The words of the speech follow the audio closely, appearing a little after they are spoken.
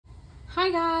Hi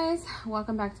guys,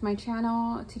 welcome back to my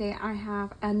channel. Today I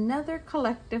have another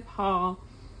collective haul.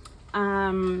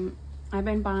 I've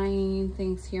been buying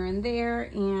things here and there,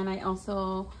 and I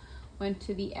also went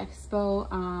to the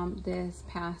expo this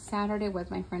past Saturday with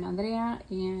my friend Andrea,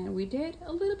 and we did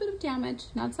a little bit of damage,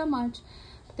 not so much,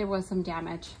 but there was some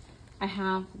damage. I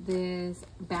have this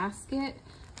basket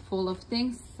full of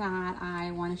things that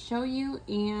I want to show you,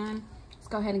 and let's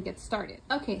go ahead and get started.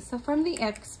 Okay, so from the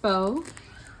expo,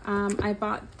 I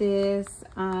bought this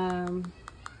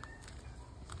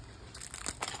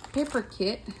paper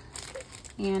kit,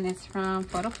 and it's from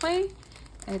Photoplay.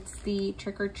 It's the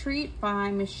Trick or Treat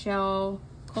by Michelle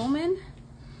Coleman,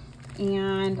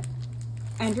 and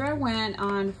Andrea went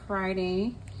on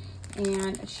Friday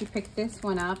and she picked this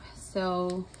one up,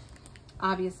 so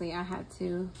obviously I had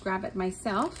to grab it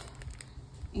myself,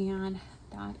 and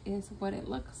that is what it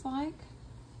looks like.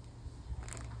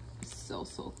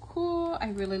 So cool. I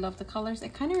really love the colors.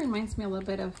 It kind of reminds me a little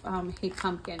bit of Hey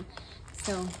Pumpkin,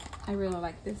 so I really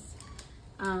like this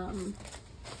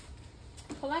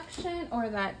collection, or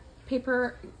that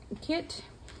paper kit.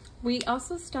 We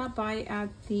also stopped by at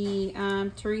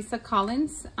the Teresa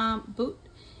Collins booth,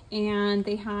 and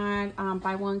they had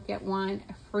buy one get one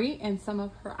free in some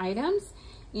of her items,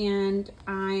 and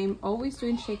I'm always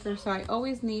doing shakers, so I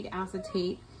always need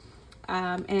acetate,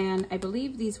 and I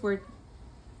believe these were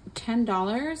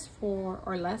 $10 for,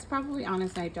 or less probably,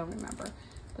 honestly I don't remember,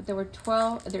 but there were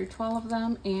 12 of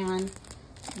them, and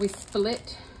we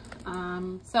split.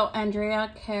 So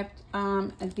Andrea kept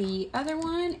the other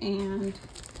one, and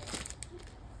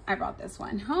I brought this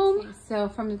one home. Okay, so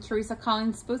from the Teresa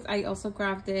Collins booth, I also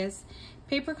grabbed this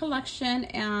paper collection.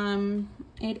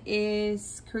 It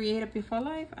is Create It Before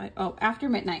Life. After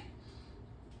Midnight.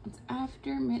 It's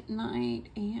After Midnight,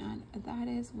 and that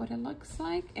is what it looks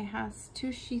like. It has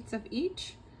 2 sheets of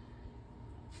each,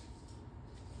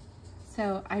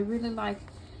 so I really like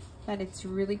that it's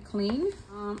really clean.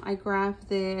 I grabbed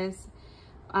this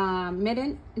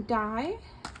mitten die.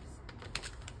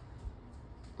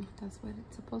 That's what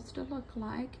it's supposed to look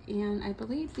like, and I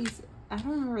believe these, I don't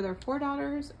remember, they're $4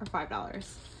 or $5,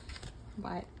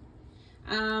 but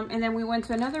and then we went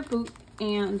to another booth,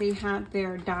 and they had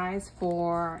their dies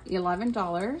for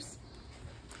 $11,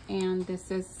 and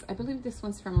this is, I believe this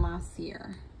one's from last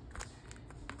year,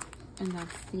 and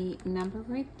that's the number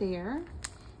right there.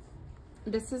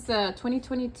 This is a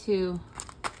 2022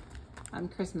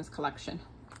 Christmas collection.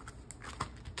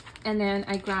 And then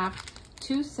I grabbed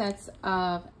 2 sets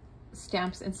of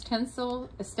stamps and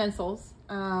stencils.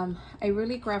 I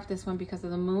really grabbed this one because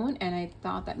of the moon, and I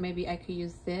thought that maybe I could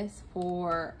use this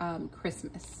for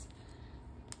Christmas.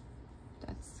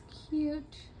 That's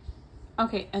cute.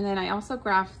 Okay, and then I also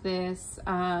grabbed this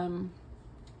Halloween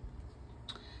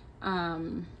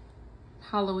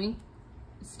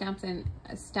stamps and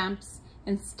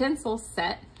stencils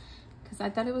set, because I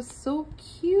thought it was so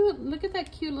cute. Look at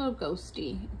that cute little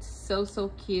ghosty. It's so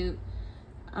cute.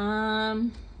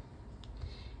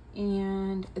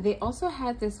 And they also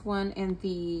had this one in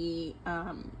the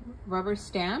rubber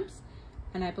stamps,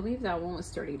 and I believe that one was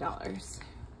 $30.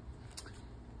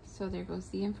 So there goes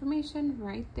the information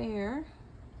right there.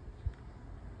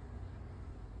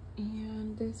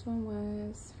 And this one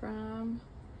was from,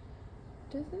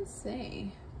 doesn't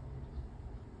say.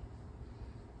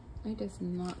 It does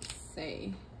not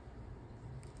say.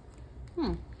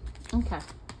 Okay,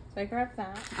 so I grabbed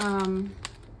that.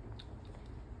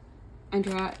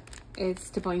 Andrea is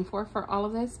to blame for all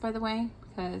of this, by the way,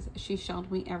 because she showed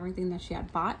me everything that she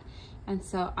had bought, and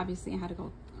so obviously I had to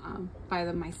go buy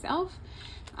them myself.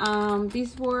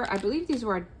 These were, I believe these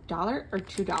were $1 or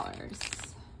 $2.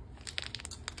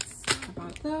 So I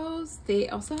bought those. They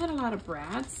also had a lot of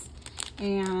brads,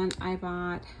 and I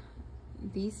bought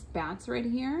these bats right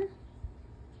here.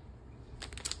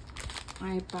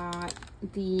 I bought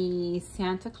the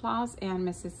Santa Claus and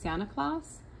Mrs. Santa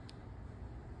Claus.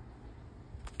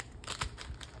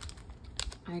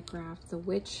 I grabbed the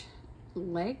witch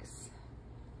legs,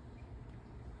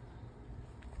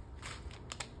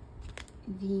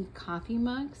 the coffee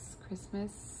mugs,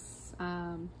 Christmas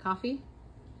coffee,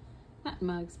 not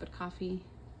mugs, but coffee,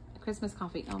 Christmas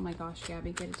coffee. Oh my gosh,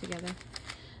 Gabby, get it together.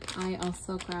 I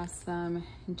also grabbed some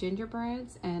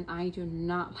gingerbreads, and I do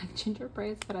not like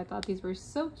gingerbreads, but I thought these were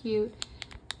so cute.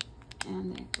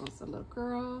 And there goes a little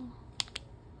girl,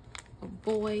 a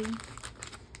boy.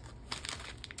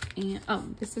 And oh,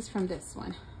 this is from this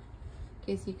one, in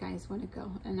case you guys want to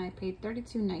go. And I paid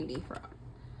 $32.90 for a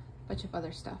bunch of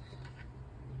other stuff.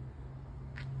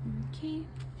 Okay,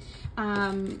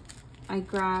 I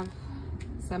grabbed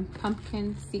some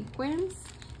pumpkin sequins.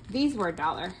 These were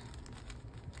 $1.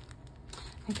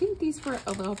 I think these were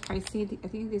a little pricey. I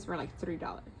think these were like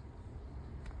 $3.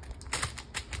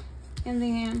 And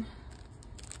then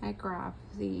I grabbed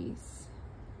these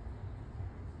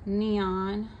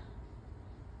neon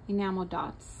enamel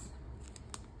dots.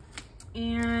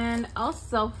 And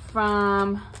also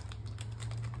from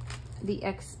the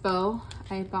expo,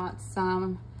 I bought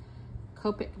some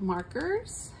Copic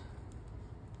markers.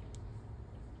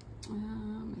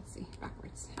 Let's see,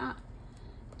 backwards.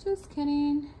 Just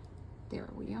kidding. There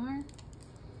we are.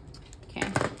 Okay.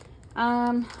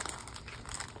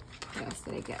 What else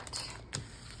did I get?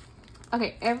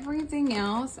 Okay, everything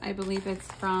else, I believe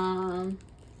it's from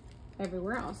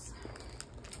everywhere else.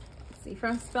 Let's see,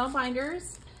 from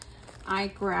Spellbinders, I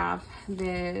grabbed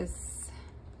this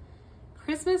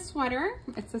Christmas sweater.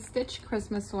 It's a stitch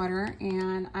Christmas sweater,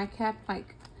 and I kept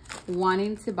like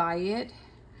wanting to buy it,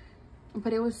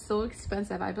 but it was so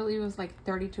expensive. I believe it was like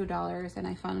 $32, and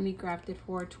I finally grabbed it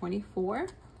for $24.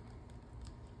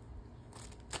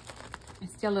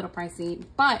 It's still a little pricey,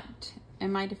 but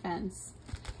in my defense,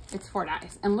 it's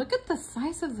 $4. And look at the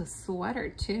size of the sweater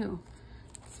too.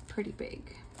 It's pretty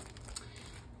big.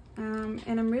 And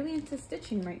I'm really into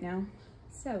stitching right now.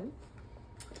 So,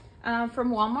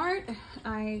 from Walmart,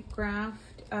 I grabbed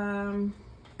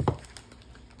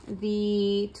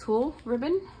the tulle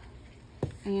ribbon,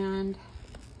 and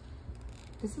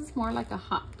this is more like a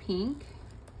hot pink.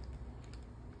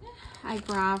 I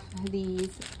grabbed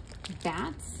these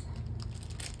bats.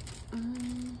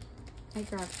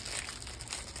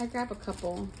 I grab a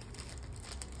couple.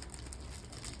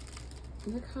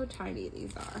 Look how tiny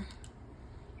these are.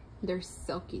 They're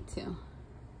silky too.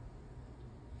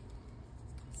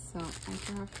 So I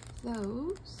grabbed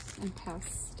those in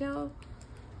pastel.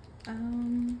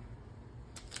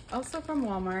 Also from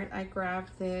Walmart, I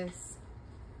grabbed this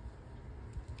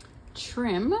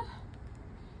trim,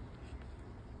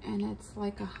 and it's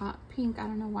like a hot pink. I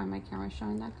don't know why my camera's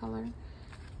showing that color.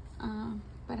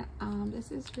 But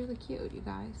this is really cute, you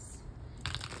guys.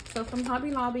 So from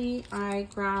Hobby Lobby, I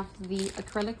grabbed the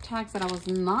acrylic tags that I was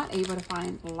not able to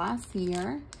find last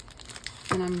year,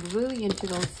 and I'm really into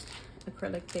those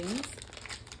acrylic things.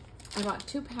 I bought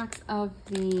 2 packs of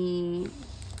the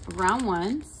round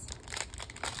ones.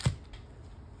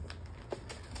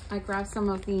 I grabbed some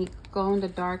of the glow in the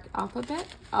dark alphabet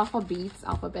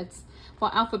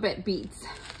beads.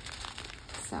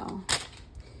 So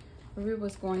Ruby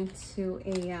was going to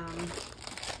a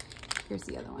here's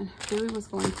the other one. Ruby was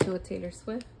going to a Taylor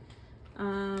Swift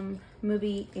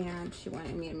movie, and she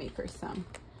wanted me to make her some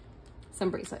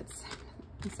bracelets.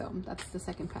 So that's the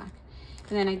second pack.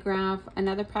 And then I grabbed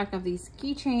another pack of these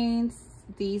keychains.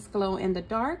 These glow in the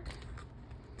dark.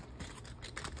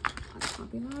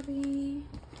 Hobby Lobby.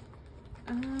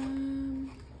 And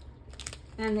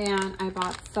then I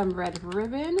bought some red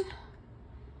ribbon.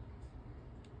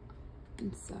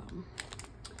 And so,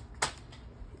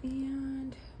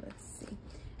 and let's see,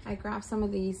 I grabbed some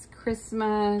of these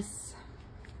Christmas,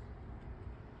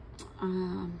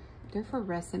 they're for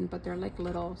resin, but they're like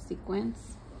little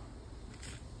sequins,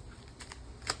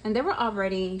 and they were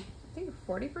already, I think,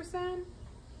 40%.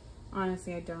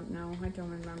 Honestly, I don't know, I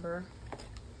don't remember.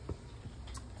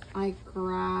 I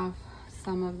grabbed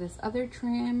some of this other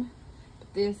trim,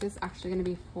 but this is actually going to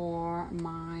be for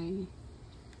my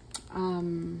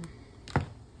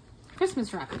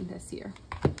Christmas wrapping this year.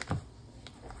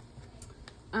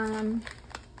 And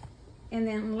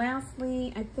then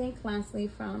lastly,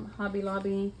 from Hobby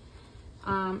Lobby,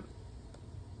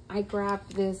 I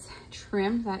grabbed this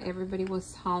trim that everybody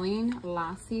was hauling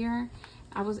last year.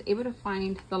 I was able to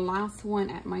find the last one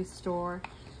at my store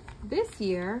this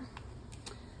year.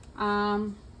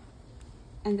 And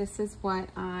this is what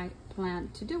I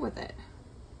plan to do with it.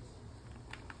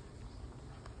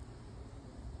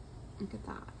 Look at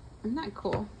that. Isn't that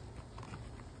cool?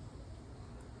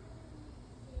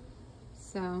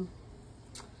 So,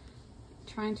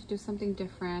 trying to do something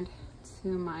different to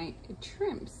my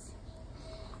trims.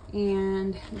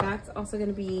 And that's also going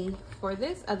to be for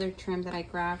this other trim that I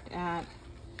grabbed at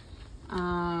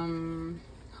Home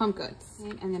Goods.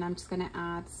 And then I'm just going to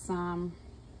add some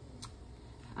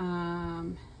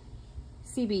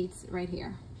sea beads right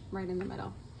here, right in the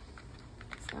middle.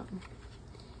 So,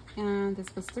 and this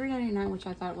was $3.99, which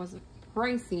I thought was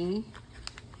pricey,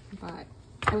 but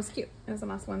it was cute. It was the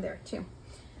last one there too.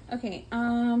 Okay,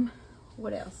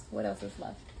 what else? What else is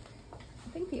left? I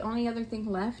think the only other thing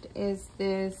left is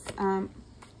this.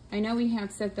 I know we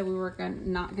had said that we were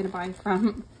not gonna buy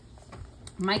from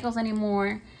Michaels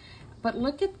anymore, but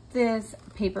look at this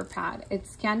paper pad.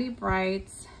 It's Candy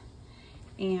Brights,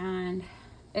 and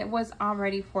it was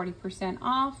already 40%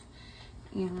 off,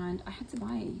 and I had to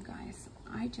buy it, you guys.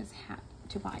 I just had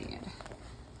to buy it.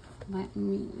 Let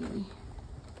me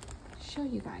show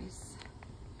you guys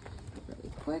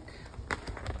really quick.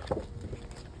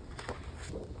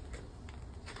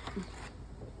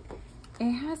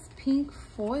 It has pink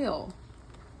foil.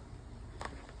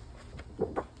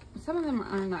 Some of them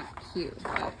are not cute,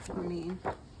 but I mean,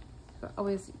 we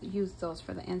always use those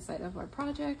for the inside of our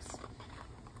projects.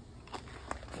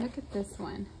 Look at this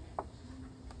one.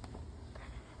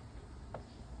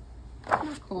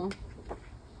 Not cool.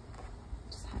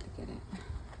 Just had to get it.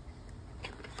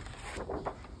 Oh,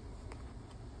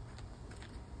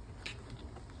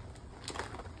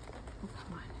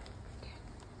 come on. Okay.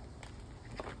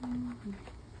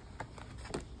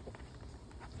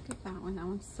 Look at that one. That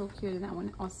one's so cute. And that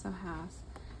one also has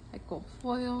like gold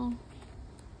foil,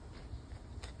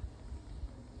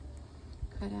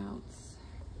 cutouts,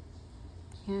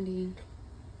 candy.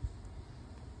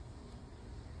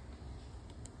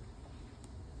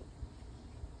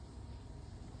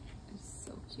 It's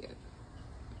so cute.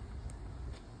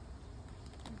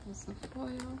 There's some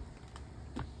foil.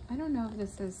 I don't know if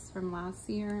this is from last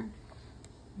year,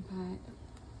 but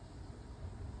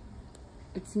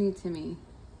it's new to me.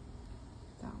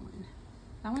 That one.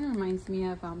 That one reminds me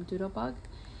of Doodlebug,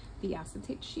 the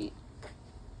acetate sheet.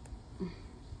 That's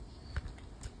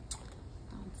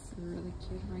really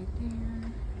cute right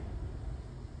there.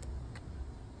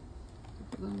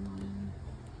 The blue one.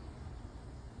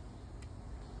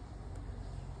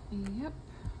 Yep.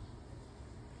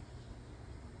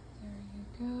 There you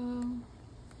go.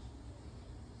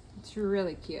 It's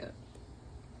really cute.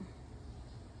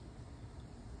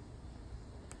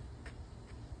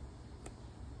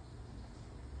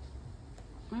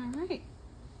 All right,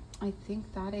 I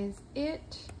think that is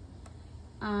it.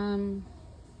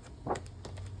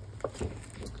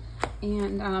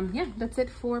 Yeah, that's it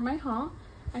for my haul.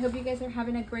 I hope you guys are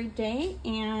having a great day,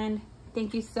 and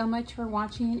thank you so much for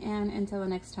watching, and until the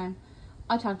next time,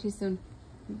 I'll talk to you soon.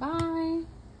 Bye.